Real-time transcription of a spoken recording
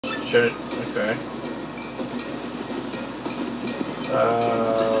Should okay.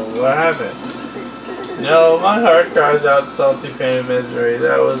 What happened? No, my heart cries out salty pain and misery.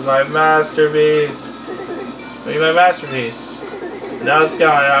 That was my masterpiece. My masterpiece. Now it's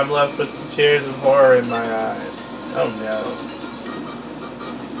gone and I'm left with the tears of horror in my eyes. Oh no.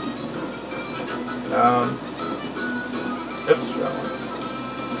 Oops, wrong one.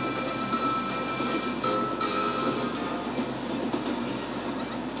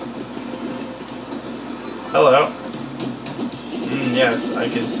 Hello. Yes, I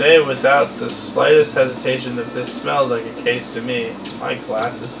can say without the slightest hesitation that this smells like a case to me. My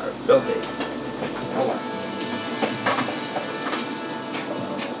glasses are filthy. Hold on.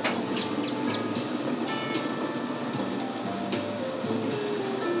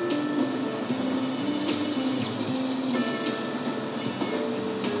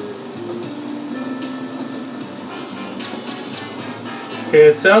 Okay,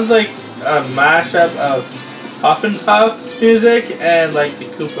 it sounds like a mashup of Huff and Puff's music and like the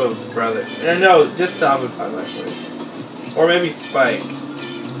Koopa Brothers. No, just the Huff and Puff actually. Or maybe Spike.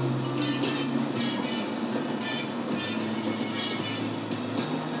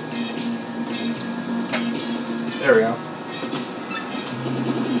 There we go.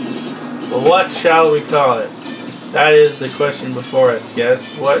 Well, what shall we call it? That is the question before us.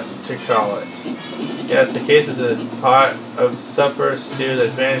 Guess what to call it. Yes, the case of the pot of supper stew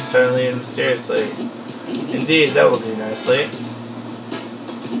that vanished suddenly and mysteriously. Indeed, that will do nicely.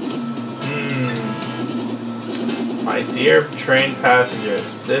 My dear train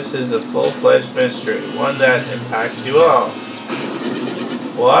passengers, this is a full-fledged mystery, one that impacts you all.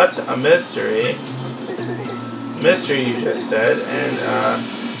 What? A mystery? Mystery, you just said, and,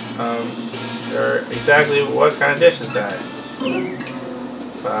 or exactly what kind of dish is that?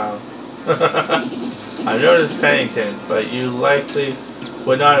 Wow. I'm known as Pennington, but you likely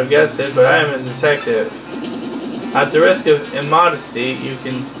would not have guessed it, but I am a detective. At the risk of immodesty, you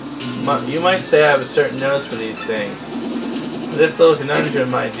might say I have a certain nose for these things. This little conundrum,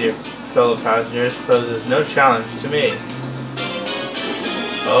 my dear fellow passengers, poses no challenge to me.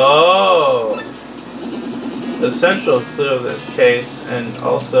 Oh! The central clue of this case, and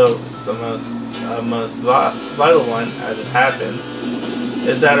also the most vital one, as it happens,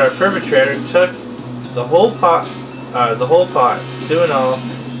 is that our perpetrator took the whole pot, stew and all,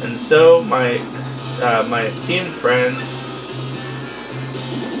 and so my esteemed friends,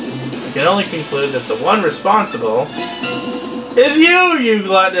 I can only conclude that the one responsible is you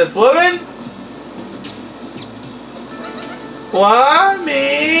gluttonous woman! Why,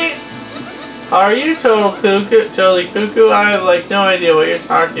 me? Are you totally cuckoo? I have like no idea what you're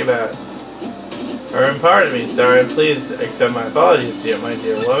talking about. Or pardon me, sorry, please accept my apologies, my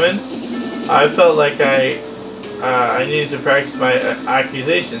dear woman. I felt like I needed to practice my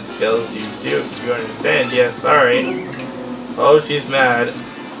accusation skills. You understand? Yes, sorry. Oh, she's mad.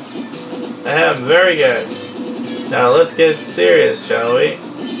 Ahem, very good. Now let's get serious, shall we?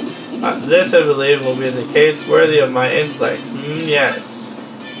 This, I believe, will be the case worthy of my intellect. Yes.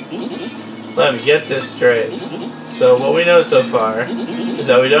 Let me get this straight. So what we know so far is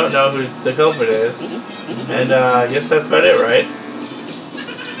that we don't know who the culprit is. And I guess that's about it, right?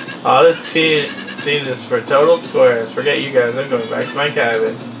 Oh, this scene is for total squares. Forget you guys, I'm going back to my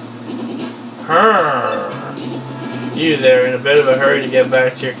cabin. You there in a bit of a hurry to get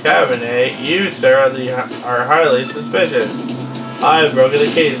back to your cabin, eh? You, sir, are highly suspicious. I have broken the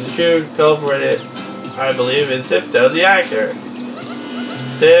case. The true culprit, I believe, is Zipto, the actor.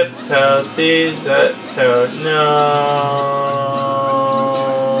 Zipto, no.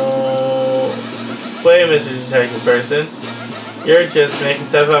 Wait, Mr. Detective Person. You're just making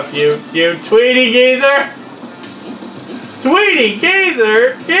stuff up, you Tweety geezer! Tweety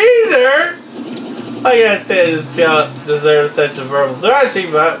geezer? Geezer? I gotta say this scout deserves such a verbal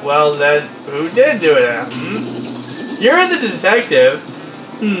thrashing, but, well, then, who did do it now? You're the detective?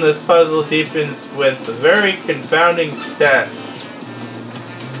 This puzzle deepens with a very confounding step.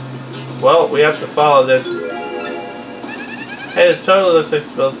 Well, we have to follow this. Hey, this totally looks like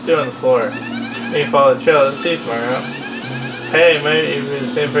spilled stew on the floor. We can follow the trail of the thief, Mario. Hey, it might even be the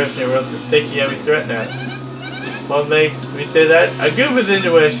same person who wrote the sticky, yummy threat note. What makes me say that? A Goopa's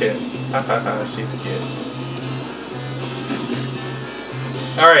intuition. Hahaha, she's cute.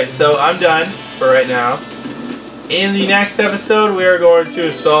 Alright, so I'm done for right now. In the next episode, we are going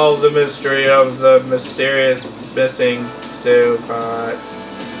to solve the mystery of the mysterious missing stew pot.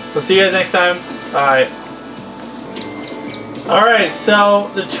 We'll see you guys next time. Bye. Alright, so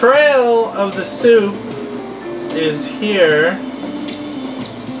the trail of the soup is here.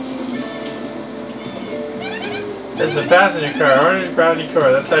 This is a passenger car, orange brown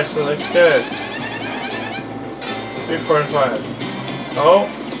decor. That actually looks good. 3, 4, and 5. Oh,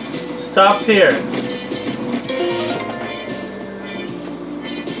 stops here.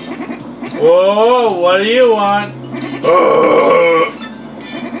 Whoa, what do you want? Oh.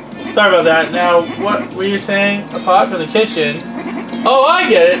 Sorry about that. Now, what were you saying? A pot from the kitchen? Oh, I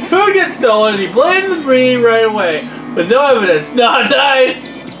get it. Food gets stolen and he blames me right away. With no evidence. Not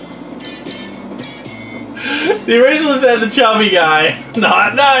nice! The original said the chubby guy.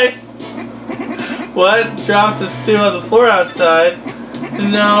 Not nice! What? Drops the stew on the floor outside?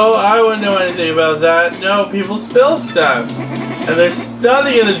 No, I wouldn't know anything about that. No, people spill stuff. And there's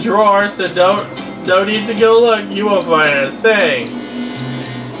nothing in the drawer, so don't need to go look. You won't find a thing.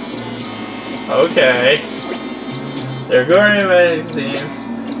 Okay. They're gory magazines.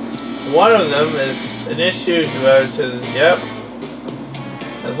 One of them is an issue devoted to the, yep.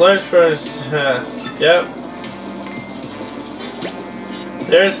 As large process, yep.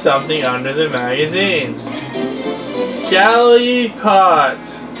 There's something under the magazines. Galley pot.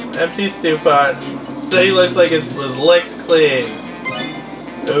 Empty stew pot. They looked like it was licked clean.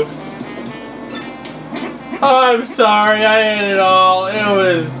 Oops. Oh, I'm sorry, I ate it all. It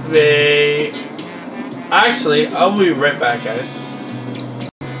was me. Actually, I'll be right back, guys.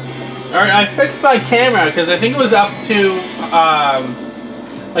 Alright, I fixed my camera because I think it was up to,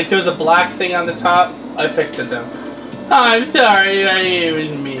 like there was a black thing on the top. I fixed it though. Oh, I'm sorry, I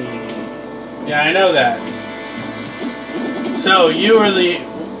even me. Yeah, I know that. So, you were the,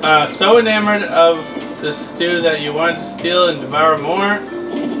 so enamored of the stew that you wanted to steal and devour more?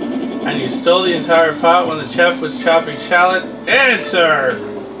 And you stole the entire pot when the chef was chopping shallots? Answer!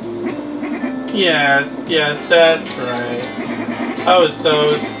 Yes, that's right.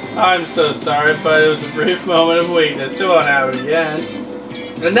 I'm so sorry, but it was a brief moment of weakness. It won't happen again.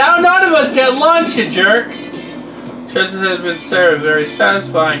 And now none of us get lunch, you jerk! Justice has been served. Very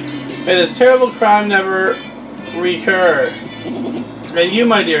satisfying. May this terrible crime never recur. And you,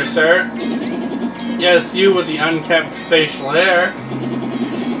 my dear sir. Yes, you with the unkempt facial hair.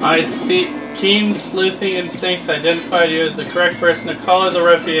 I see keen sleuthing instincts identified you as the correct person to call as a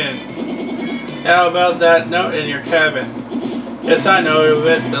ruffian. How about that note in your cabin? Yes, I know of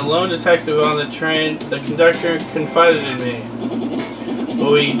it. The lone detective on the train, the conductor confided in me.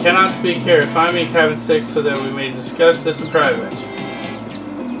 But we cannot speak here. Find me in cabin 6 so that we may discuss this in private.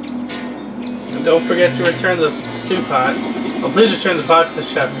 And don't forget to return the stew pot. Oh, please return the pot to the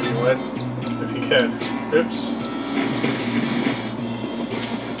chef if you would. If you could. Oops.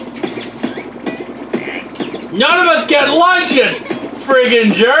 None of us get lunch, you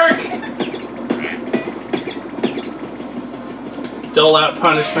friggin' jerk! Dole out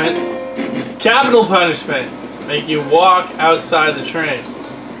punishment. Capital punishment. Make you walk outside the train.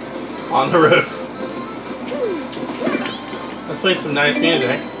 On the roof. Let's play some nice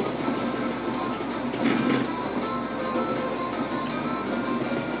music.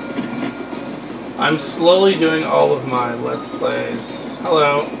 I'm slowly doing all of my Let's Plays.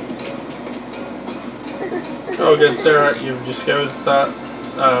 Hello. Oh, good sir, you've discovered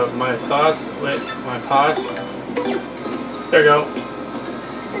my thoughts. Wait, my pot. There you go.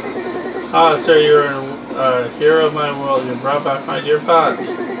 Ah, sir, you're a hero of my world. You brought back my dear pot.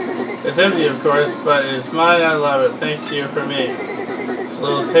 It's empty, of course, but it is mine. I love it. Thanks to you for me. It's a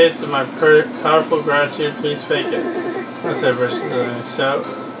little taste of my powerful gratitude. Please fake it. I said versus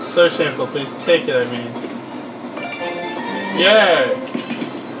so shameful. Please take it. I mean, yeah.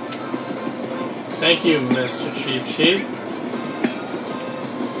 Thank you, Mr. Cheap Sheep.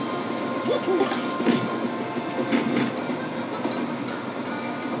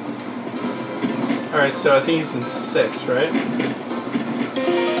 Alright, so I think he's in 6, right?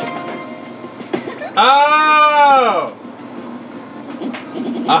 Oh!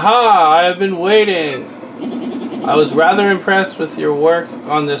 Aha! I have been waiting. I was rather impressed with your work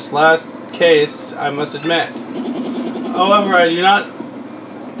on this last case, I must admit. However, I do not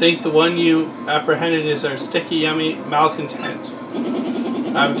think the one you apprehended is our sticky, yummy malcontent.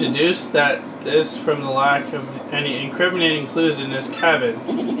 I've deduced that this from the lack of any incriminating clues in this cabin.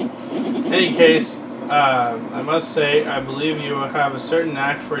 In any case, I must say, I believe you will have a certain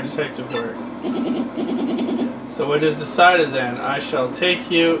knack for detective work. So it is decided then, I shall take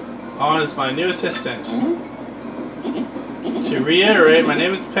you on as my new assistant. To reiterate, my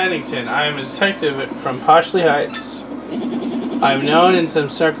name is Pennington. I am a detective from Poshley Heights. I am known in some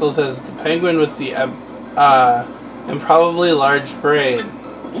circles as the penguin with the improbably large brain.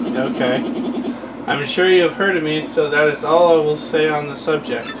 Okay. I'm sure you have heard of me, so that is all I will say on the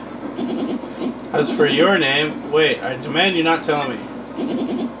subject. As for your name, wait, I demand you not tell me.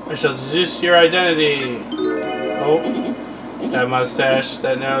 I shall deduce your identity. Oh, that mustache,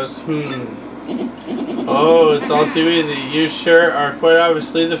 that nose, Oh, it's all too easy. You sure are quite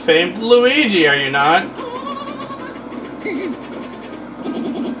obviously the famed Luigi, are you not?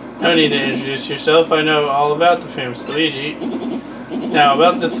 No need to introduce yourself. I know all about the famous Luigi. Now,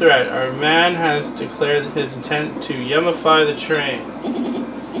 about the threat. Our man has declared his intent to yummify the train.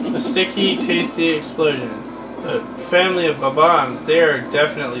 A sticky, tasty explosion. The family of Babams, they are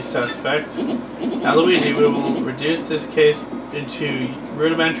definitely suspect. Now, Luigi, we will reduce this case into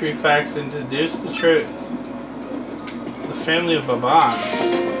rudimentary facts and deduce the truth. The family of Babams.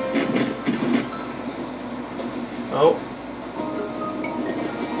 Oh.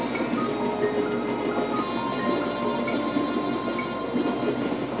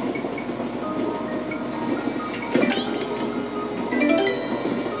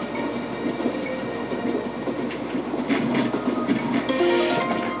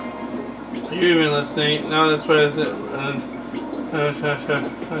 Are you even listening? No, that's what I said.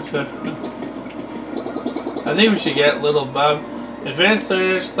 I think we should get Little Bob. Advanced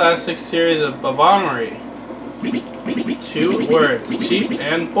Learners Classic Series of Babomery. 2 words. Cheap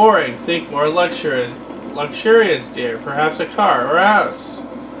and boring. Think more luxurious. Luxurious, dear. Perhaps a car or a house.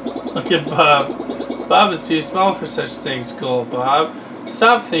 Look at Bob. Bob is too small for such things, Gold Bob.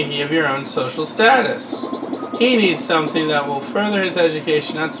 Stop thinking of your own social status. He needs something that will further his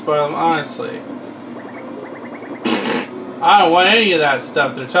education, not spoil him, honestly. I don't want any of that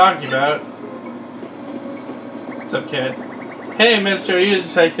stuff they're talking about. What's up, kid? Hey, mister, are you a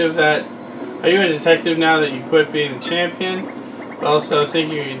detective now that you quit being the champion? But also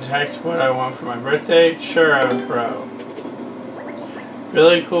think you can detect what I want for my birthday? Sure, I'm a pro.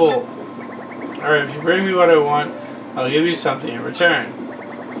 Really cool. Alright, if you bring me what I want, I'll give you something in return.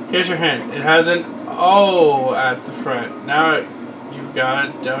 Here's your hint. It has an O at the front. Now you've got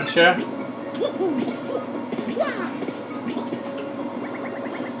it, don't you?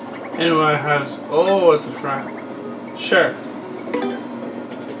 Anyone has O at the front. Sure.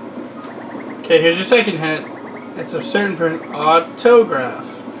 Okay, here's your second hint. It's a certain print autograph.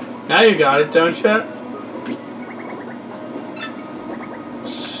 Now you got it, don't you?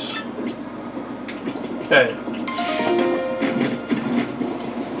 Okay.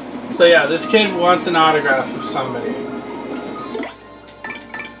 So yeah, this kid wants an autograph of somebody.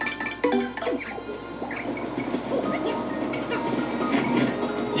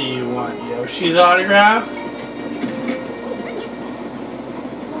 Do you want Yoshi's autograph?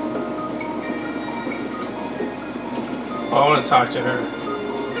 I want to talk to her.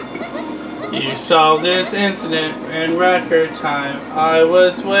 You solved this incident in record time. I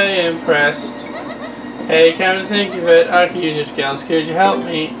was way impressed. Hey, come to think of it, I could use your skills. Could you help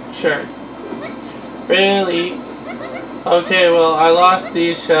me? Sure. Really? Okay, well, I lost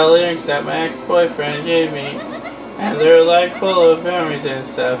these shell earrings that my ex-boyfriend gave me. And they're like full of memories and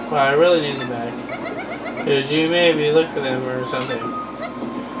stuff. Well, I really need them back. Could you maybe look for them or something?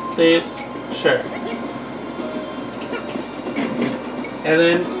 Please? Sure. And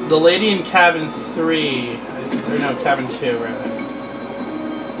then the lady in cabin 3, or no, cabin 2 rather.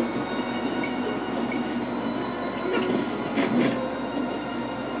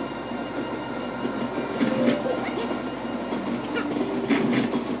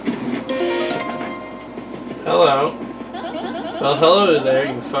 Hello. Well, hello there,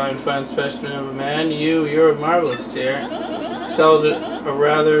 you fine specimen of a man. You're marvelous, dear. Solved a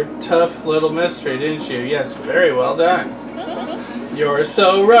rather tough little mystery, didn't you? Yes, very well done. You're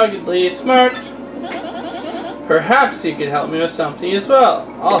so ruggedly smart. Perhaps you could help me with something as well.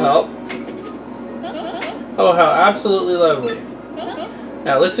 I'll help. Oh, how absolutely lovely.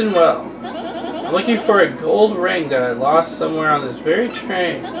 Now listen well. I'm looking for a gold ring that I lost somewhere on this very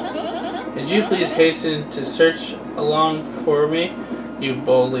train. Would you please hasten to search along for me? You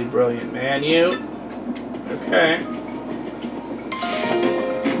boldly brilliant man, you. Okay.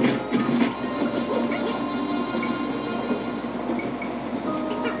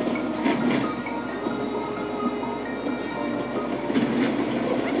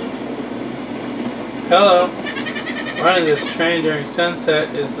 Hello. Running this train during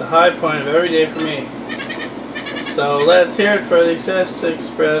sunset is the high point of every day for me. So let's hear it for the Excess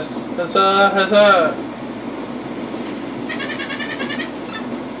Express. Huzzah, huzzah!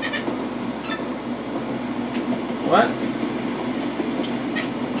 What?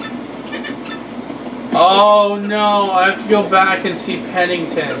 Oh no, I have to go back and see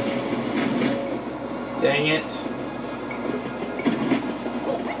Pennington. Dang it.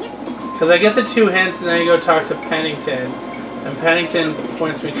 Because I get the 2 hints and then I go talk to Pennington. And Pennington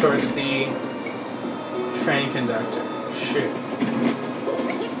points me towards the train conductor. Shoot.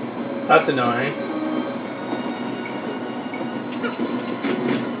 That's annoying.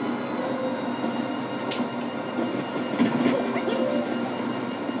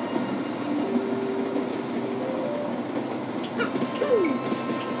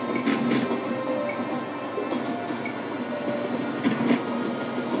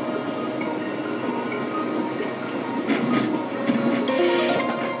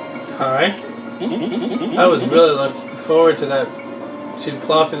 I was really looking forward to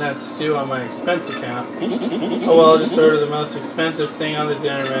plopping that stew on my expense account. Oh well, I'll just order the most expensive thing on the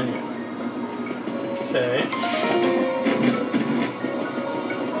dinner menu. Okay.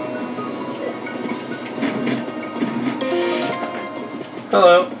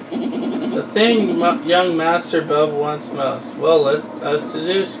 Hello. The thing young Master Bub wants most. Well, let us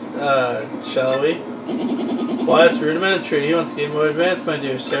deduce, shall we? Why, it's rudimentary. He wants Game Boy Advance, my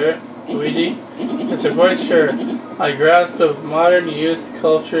dear sir. Luigi? Yes, I'm quite sure. My grasp of modern youth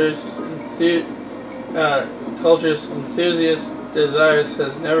culture's enthusiast desires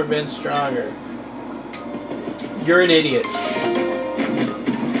has never been stronger. You're an idiot.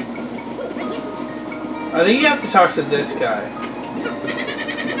 I think you have to talk to this guy.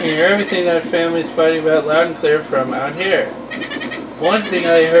 And hear everything that family's fighting about loud and clear from out here. One thing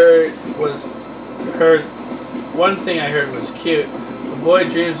I heard was cute. A boy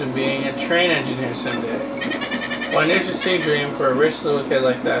dreams of being a train engineer someday. What an interesting dream for a rich little kid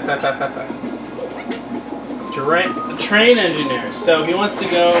like that. Ha ha ha ha. A train engineer. So he wants to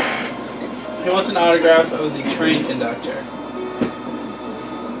go. He wants an autograph of the train conductor.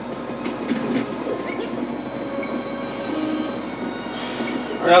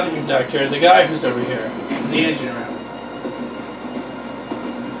 Or not the conductor, the guy who's over here, in the engine room.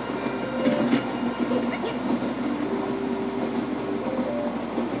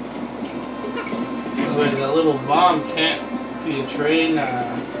 By the way, the little bomb can't be a train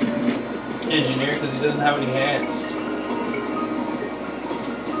engineer because he doesn't have any hands.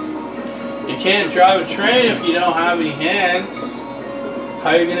 You can't drive a train if you don't have any hands.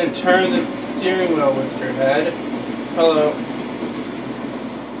 How are you going to turn the steering wheel with your head? Hello.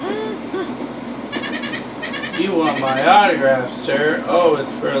 You want my autograph, sir? Oh,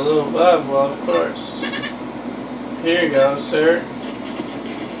 it's for a little bub. Well, of course. Here you go, sir.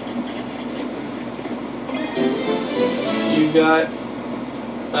 You got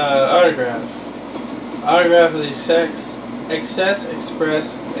autograph. Autograph of the Excess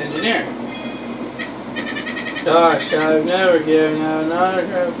Express engineer. Gosh, I've never given out an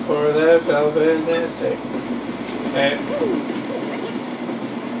autograph before. That felt fantastic. Okay.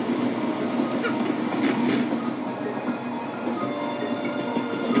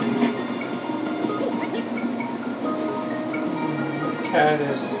 Cat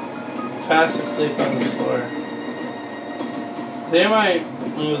is fast asleep on the floor. They might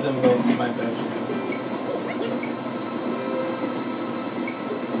move them both to my bedroom.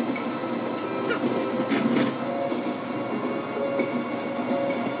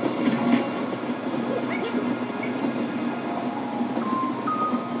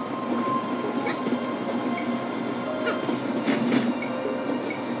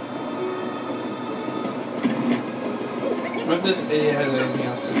 What if this idiot has anything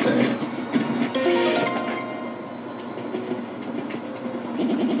else to say?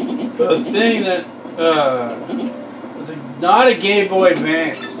 The thing that, it's not a Game Boy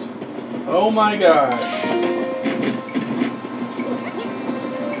Advance. Oh my god.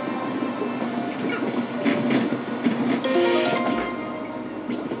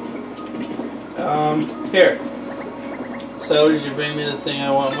 Here. So, did you bring me the thing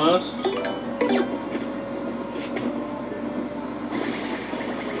I want most?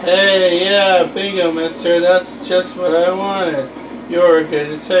 Hey, yeah, bingo, mister. That's just what I wanted. You're a good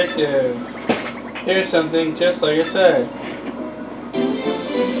detective. Here's something just like I said.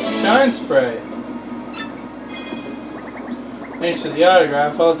 Shine spray. Thanks for the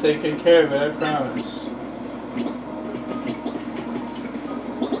autograph. I'll take good care of it, I promise.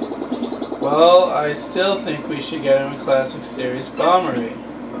 Well, I still think we should get him a Classic Series Bombery.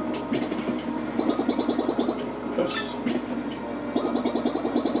 Oops.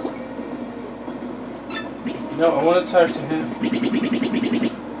 No, I want to talk to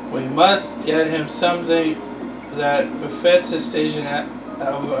him. We must get him something that befits his station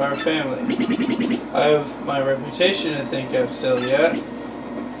of our family. I have my reputation to think of, Slueth.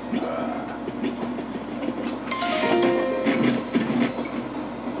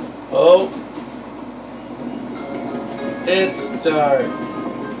 Oh. It's dark.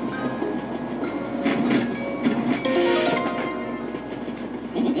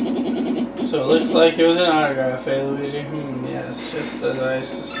 So it looks like it was an autograph, eh, Luigi? Yes, just as I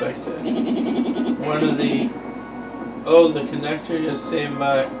suspected. One of the... Oh, the conductor just came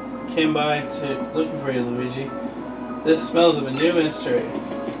by to looking for you, Luigi. This smells of a new mystery.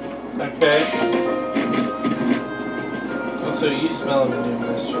 Okay. Also, you smell of a new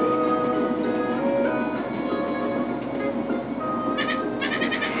mystery.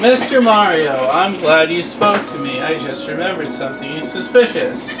 Mr. Mario, I'm glad you spoke to me. I just remembered something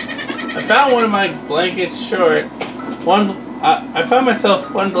suspicious. I found one of my blankets short. I found myself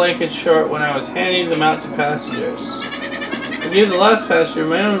one blanket short when I was handing them out to passengers. I gave the last passenger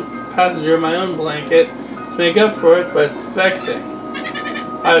my own blanket to make up for it, but it's vexing.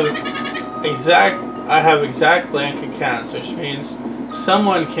 I have exact blanket counts, which means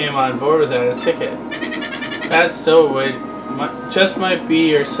someone came on board without a ticket. That stowaway just might be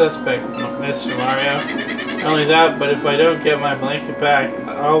your suspect, Mr. Mario. Not only that, but if I don't get my blanket back,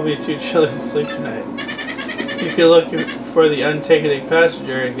 I'll be too chilly to sleep tonight. You can look for the unticketed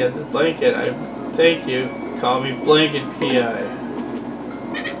passenger and get the blanket. I thank you. Call me Blanket P.I.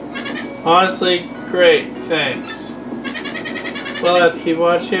 Honestly, great, thanks. Well, I have to keep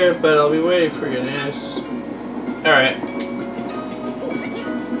watch here, but I'll be waiting for your news. Alright.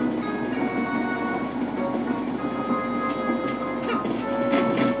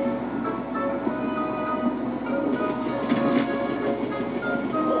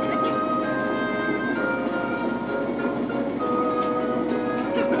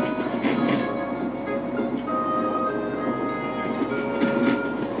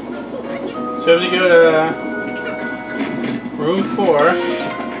 So we have to go to room 4.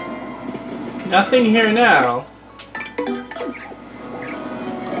 Nothing here now.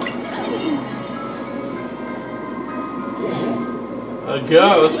 A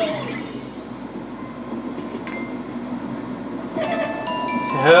ghost.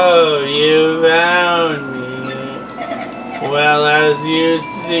 Oh, you found me. Well, as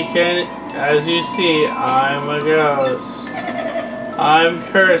you see, I'm a ghost. I'm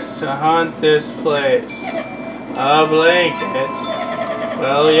cursed to haunt this place. A blanket?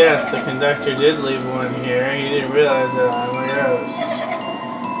 Well, yes, the conductor did leave one here. He didn't realize that I'm a ghost.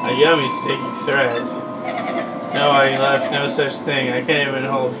 A yummy sticky thread. No, I left no such thing. I can't even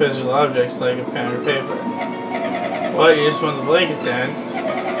hold physical objects like a pen or paper. What, you just want the blanket then?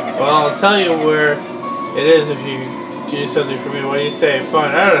 Well, I'll tell you where it is if you do something for me. What do you say?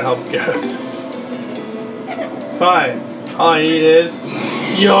 Fine, I don't help ghosts. Fine. All I need is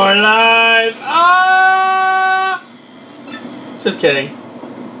your life. Ah! Just kidding.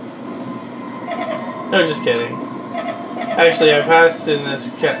 No, just kidding. Actually, I passed away in this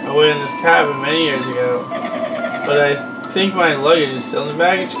cabin many years ago, but I think my luggage is still in the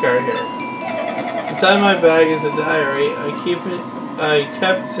baggage car here. Inside my bag is a diary I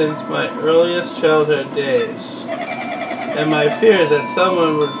kept since my earliest childhood days, and my fear is that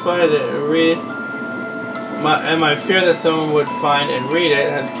someone would find it and read. My fear that someone would find and read it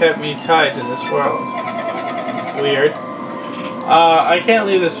has kept me tied to this world. Weird. I can't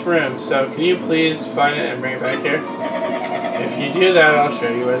leave this room, so can you please find it and bring it back here? If you do that, I'll show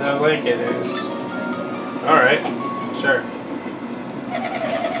you where the blanket is. Alright, sure.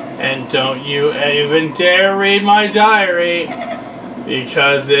 And don't you even dare read my diary,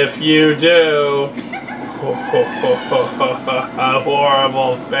 because if you do, a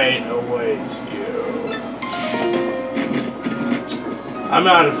horrible fate awaits you. I'm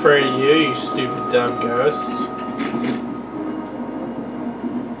not afraid of you, you stupid dumb ghost.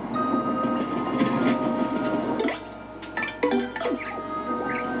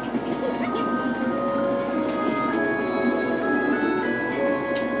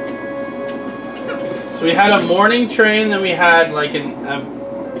 So we had a morning train, then we had like an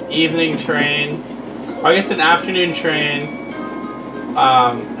evening train, or I guess an afternoon train,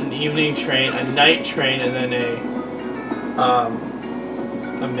 an evening train, a night train, and then a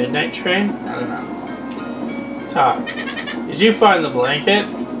midnight train? I don't know. Top. Did you find the blanket?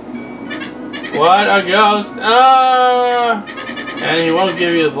 What? A ghost? Ah! And he won't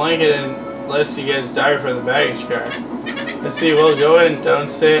give you the blanket unless you get his diary from the baggage car. Let's see, we'll go in. You don't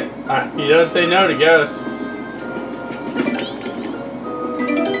say no to ghosts.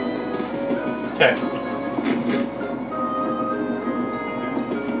 Okay.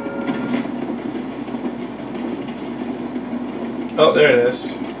 Oh, there it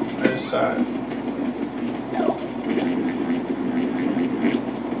is. I just saw it.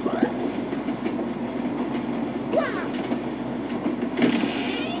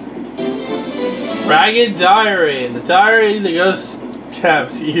 Ragged Diary. The diary the ghost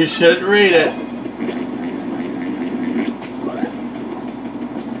kept. You should read it.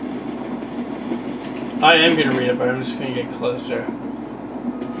 I am going to read it, but I'm just going to get closer.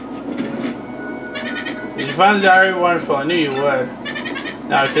 Did you find the diary? Wonderful. I knew you would.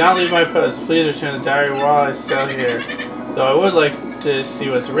 Now, I cannot leave my post. Please return the diary while I'm still here. Though I would like to see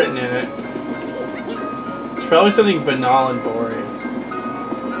what's written in it. It's probably something banal and boring.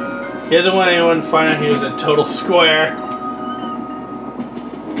 He doesn't want anyone to find out he was a total square.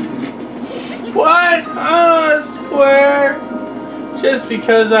 What? Oh, a square. Just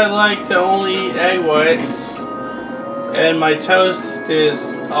because I like to only eat egg whites and my toast is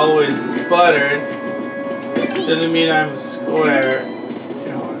always buttered doesn't mean I'm square.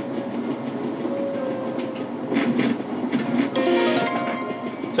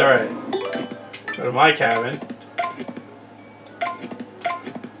 It's alright. Go to my cabin.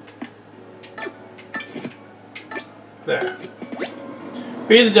 There.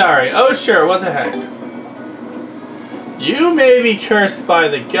 Read the diary. Oh sure, what the heck. You may be cursed by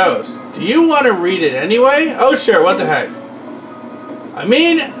the ghost. Do you want to read it anyway? Oh sure, what the heck. I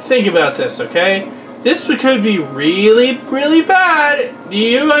mean, think about this, okay? This could be really, really bad. Do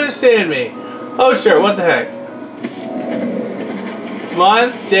you understand me? Oh sure, what the heck.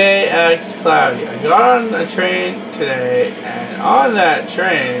 Month, day, X, cloudy. I got on a train today, and on that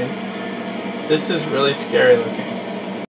train, this is really scary looking.